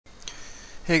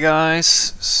Hey guys,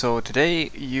 so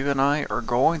today you and I are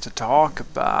going to talk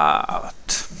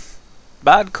about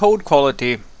bad code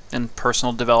quality in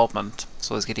personal development.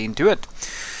 So let's get into it.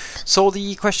 So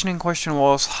the question in question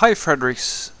was, Hi Frederick,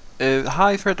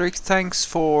 thanks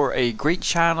for a great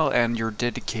channel and your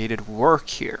dedicated work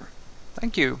here.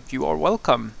 Thank you, you are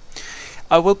welcome.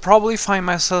 I will probably find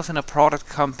myself in a product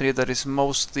company that is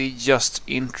mostly just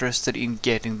interested in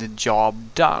getting the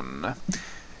job done.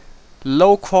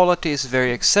 Low quality is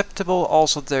very acceptable,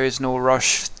 also there is no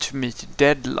rush to meet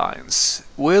deadlines.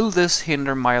 Will this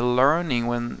hinder my learning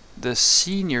when the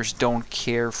seniors don't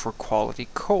care for quality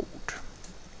code?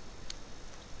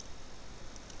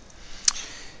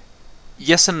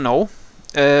 Yes and no.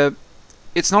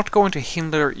 It's not going to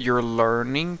hinder your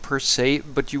learning per se,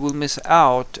 but you will miss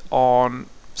out on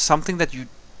something that you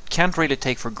can't really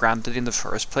take for granted in the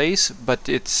first place, but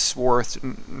it's worth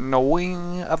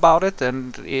knowing about it.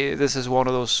 And this is one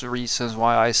of those reasons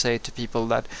why I say to people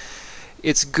that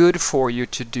it's good for you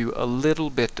to do a little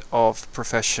bit of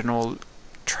professional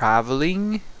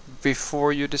traveling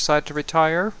before you decide to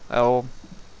retire.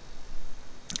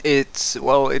 It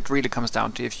really comes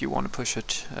down to if you want to push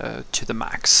it to the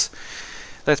max.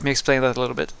 Let me explain that a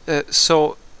little bit.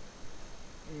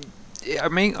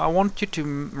 I want you to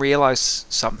realize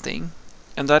something,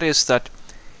 and that is that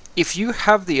if you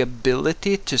have the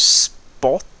ability to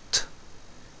spot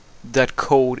that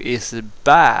code is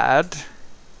bad,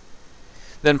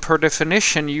 then per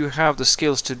definition you have the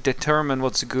skills to determine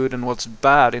what's good and what's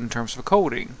bad in terms of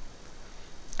coding.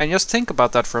 And just think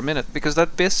about that for a minute, because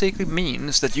that basically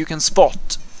means that you can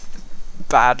spot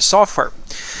bad software.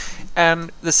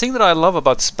 And the thing that I love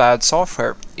about bad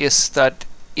software is that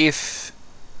if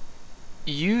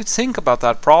you think about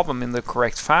that problem in the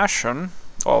correct fashion,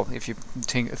 well, if you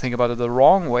think about it the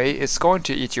wrong way, it's going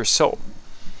to eat your soul.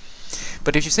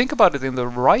 But if you think about it in the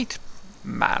right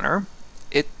manner,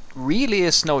 it really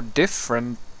is no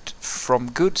different from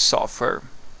good software.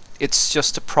 It's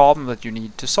just a problem that you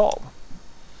need to solve.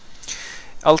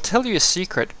 I'll tell you a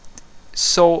secret.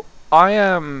 So I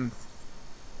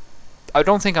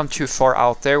don't think I'm too far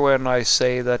out there when I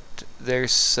say that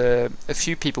there's a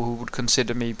few people who would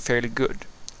consider me fairly good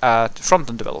at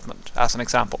front-end development, as an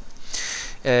example.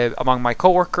 Among my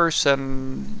coworkers,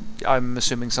 and I'm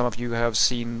assuming some of you have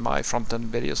seen my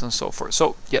front-end videos and so forth.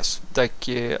 So yes,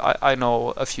 I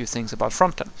know a few things about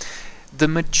front-end. The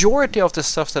majority of the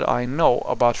stuff that I know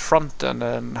about front-end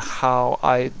and how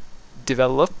I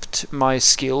developed my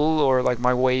skill, or like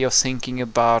my way of thinking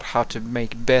about how to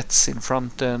make bets in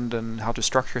front end and how to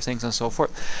structure things and so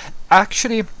forth,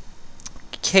 actually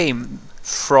came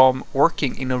from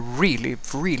working in a really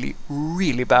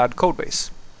bad code base.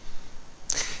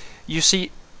 You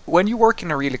see, when you work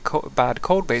in a really bad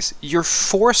code base, you're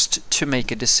forced to make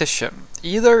a decision.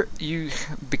 Either you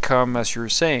become, as you're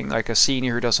saying, like a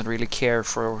senior who doesn't really care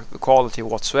for the quality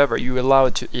whatsoever. You allow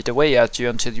it to eat away at you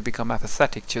until you become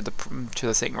apathetic to the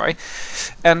thing, right?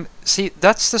 And see,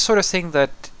 that's the sort of thing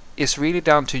that is really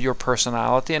down to your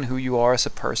personality and who you are as a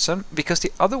person. Because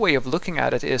the other way of looking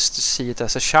at it is to see it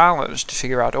as a challenge, to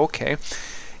figure out, okay,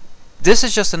 this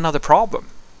is just another problem.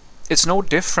 It's no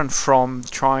different from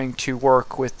trying to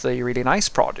work with a really nice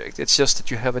project. It's just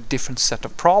that you have a different set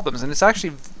of problems, and it's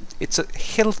a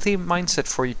healthy mindset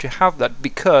for you to have that,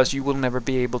 because you will never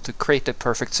be able to create a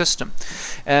perfect system.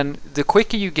 And the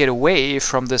quicker you get away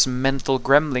from this mental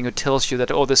gremlin who tells you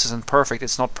that, oh, this isn't perfect,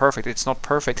 it's not perfect, it's not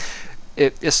perfect,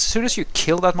 as soon as you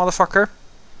kill that motherfucker,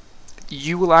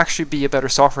 you will actually be a better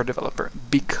software developer,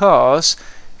 because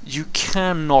you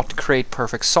cannot create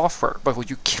perfect software, but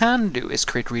what you can do is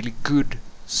create really good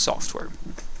software.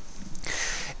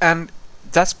 And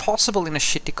that's possible in a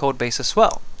shitty code base as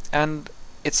well. And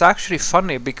it's actually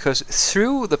funny, because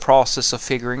through the process of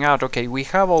figuring out, okay, we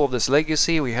have all of this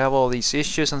legacy, we have all these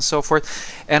issues and so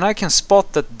forth, and I can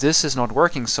spot that this is not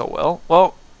working so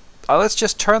well, let's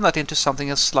just turn that into something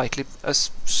just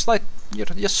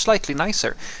slightly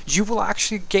nicer. You will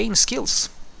actually gain skills.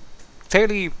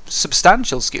 Fairly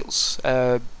substantial skills,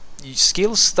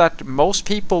 skills that most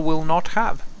people will not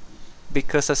have,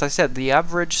 because, as I said, the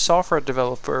average software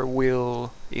developer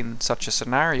will, in such a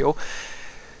scenario,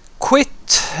 quit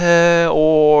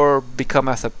or become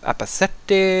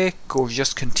apathetic, or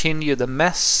just continue the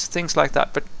mess, things like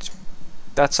that. But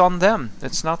that's on them.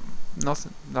 It's not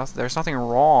there's nothing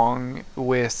wrong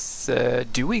with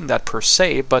doing that per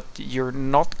se, but you're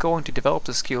not going to develop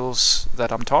the skills that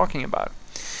I'm talking about.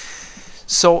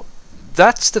 So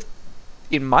that's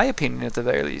in my opinion, at the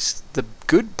very least, the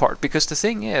good part. Because the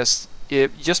thing is,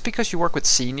 just because you work with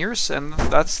seniors, and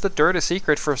that's the dirty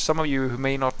secret for some of you who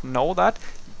may not know that,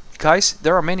 guys,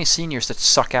 there are many seniors that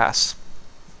suck ass.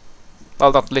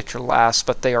 well, not literal ass,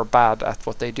 but they are bad at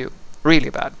what they do. Really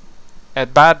bad.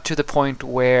 And bad to the point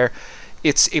where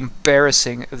it's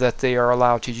embarrassing that they are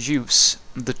allowed to use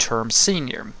the term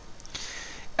senior.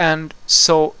 And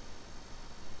so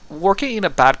working in a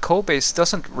bad code base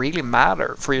doesn't really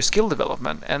matter for your skill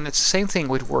development, and it's the same thing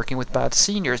with working with bad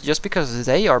seniors. Just because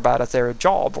they are bad at their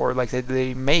job, or like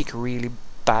they make really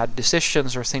bad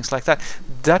decisions or things like that,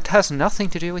 that has nothing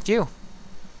to do with you.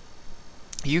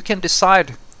 You can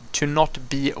decide to not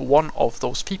be one of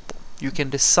those people. You can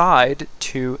decide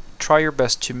to try your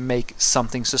best to make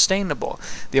something sustainable.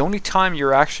 The only time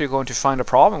you're actually going to find a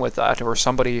problem with that, or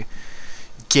somebody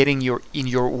getting in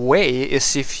your way,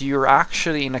 is if you're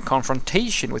actually in a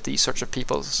confrontation with these sorts of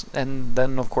people, and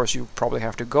then of course you probably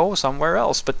have to go somewhere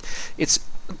else. But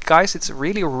guys, it's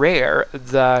really rare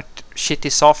that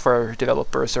shitty software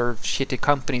developers or shitty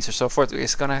companies or so forth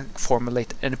is gonna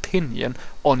formulate an opinion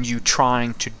on you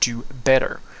trying to do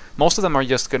better. Most of them are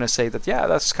just gonna say that, yeah,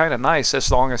 that's kind of nice as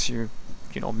long as you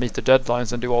meet the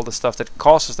deadlines and do all the stuff that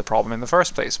causes the problem in the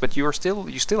first place. But you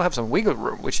still have some wiggle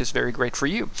room, which is very great for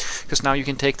you, because now you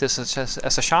can take this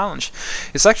as a challenge.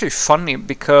 It's actually funny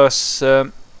because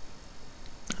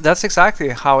that's exactly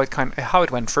how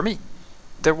it went for me.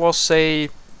 There was a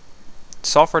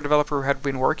software developer who had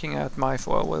been working at it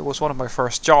was one of my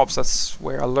first jobs. That's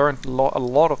where I learned a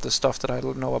lot of the stuff that I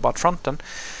know about frontend,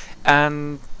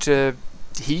 and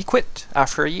he quit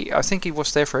after a year. I think he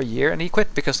was there for a year, and he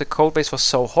quit because the code base was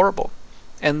so horrible.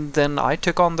 And then I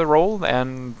took on the role,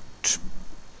 and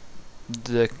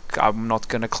I'm not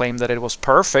going to claim that it was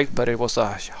perfect, but it was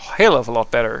a hell of a lot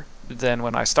better than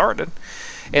when I started.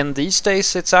 And these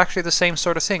days it's actually the same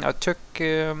sort of thing. I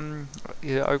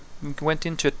went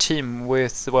into a team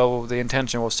with, well, the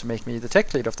intention was to make me the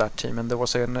tech lead of that team, and there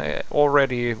was an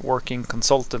already working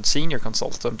consultant, senior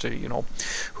consultant,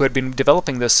 who had been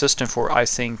developing this system for, I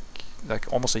think, like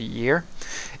almost a year.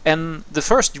 And the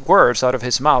first words out of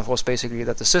his mouth was basically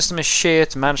that the system is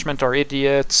shit, management are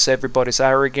idiots, everybody's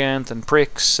arrogant and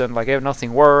pricks, and like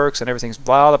nothing works and everything's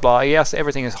blah blah blah. Yes,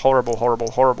 everything is horrible,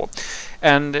 horrible, horrible.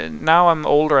 And now I'm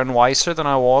older and wiser than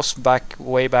I was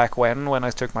way back when I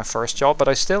took my first job, but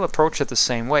I still approach it the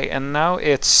same way. And now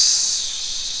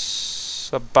it's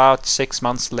about 6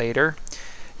 months later.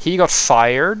 He got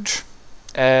fired,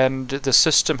 and the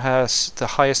system has the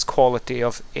highest quality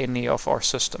of any of our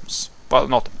systems. Well,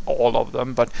 not all of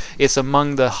them, but it's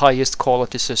among the highest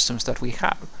quality systems that we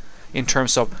have, in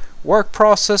terms of work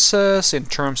processes, in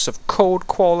terms of code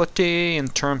quality, in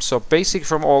terms of basic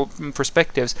from all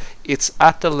perspectives. It's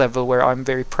at a level where I'm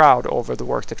very proud over the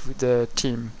work that the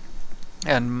team,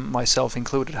 and myself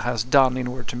included, has done in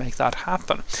order to make that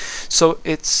happen. So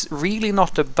it's really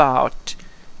not about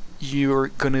you're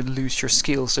gonna lose your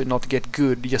skills or not get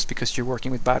good just because you're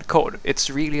working with bad code. It's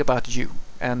really about you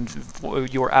and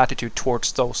your attitude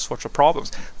towards those sorts of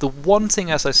problems. The one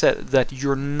thing, as I said, that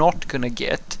you're not gonna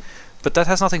get, but that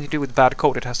has nothing to do with bad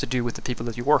code, it has to do with the people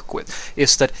that you work with,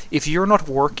 is that if you're not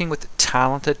working with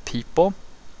talented people,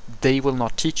 they will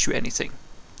not teach you anything.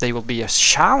 They will be a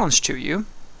challenge to you,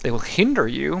 they will hinder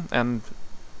you, and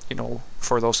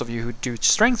for those of you who do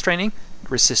strength training,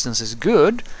 resistance is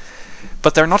good,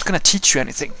 but they're not going to teach you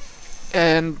anything.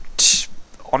 And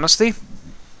honestly,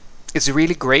 it's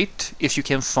really great if you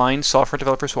can find software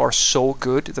developers who are so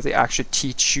good that they actually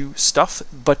teach you stuff,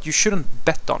 but you shouldn't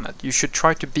bet on it. You should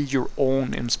try to be your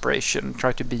own inspiration,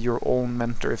 try to be your own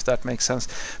mentor, if that makes sense,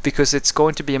 because it's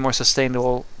going to be a more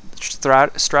sustainable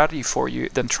strategy for you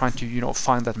than trying to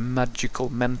find that magical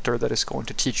mentor that is going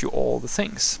to teach you all the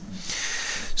things.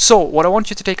 So what I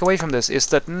want you to take away from this is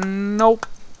that nope,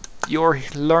 your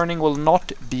learning will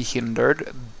not be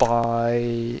hindered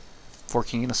by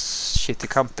working in a shitty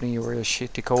company or a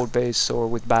shitty code base or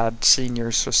with bad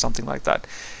seniors or something like that.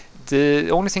 The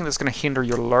only thing that's going to hinder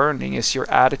your learning is your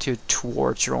attitude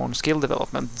towards your own skill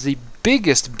development. The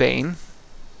biggest bane,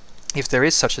 if there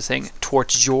is such a thing,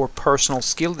 towards your personal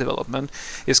skill development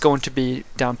is going to be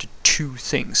down to two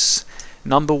things.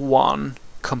 Number one,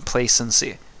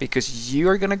 complacency, because you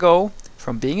are going to go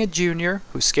from being a junior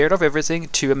who's scared of everything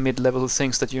to a mid-level who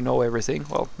thinks that you know everything.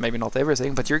 Well, maybe not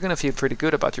everything, but you're going to feel pretty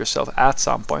good about yourself at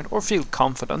some point, or feel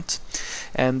confident.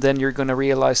 And then you're going to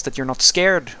realize that you're not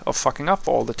scared of fucking up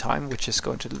all the time, which is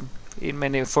going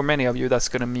to, for many of you, that's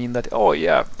going to mean that, oh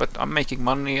yeah, but I'm making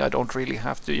money, I don't really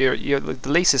have to. The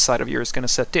lazy side of you is going to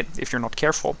set in if you're not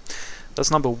careful. That's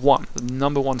number one, the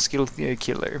number one skill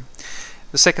killer.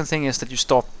 The second thing is that you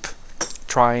stop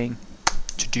trying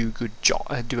to do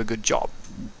a good job.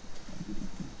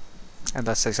 And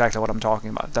that's exactly what I'm talking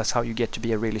about. That's how you get to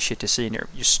be a really shitty senior.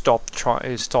 You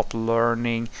stop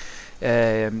learning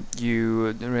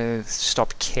you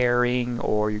stop caring,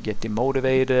 or you get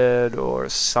demotivated, or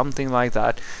something like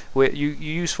that. You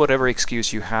use whatever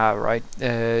excuse you have, right,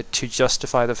 to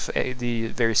justify the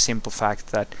very simple fact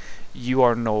that you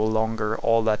are no longer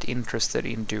all that interested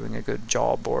in doing a good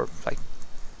job, or like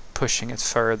pushing it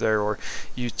further, or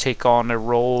you take on a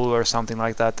role or something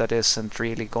like that that isn't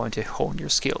really going to hone your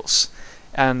skills.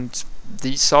 And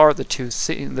these are the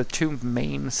two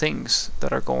main things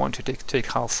that are going to dictate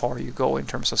how far you go in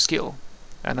terms of skill.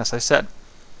 And as I said,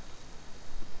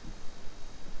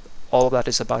 all of that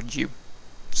is about you.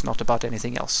 It's not about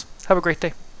anything else. Have a great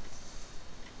day.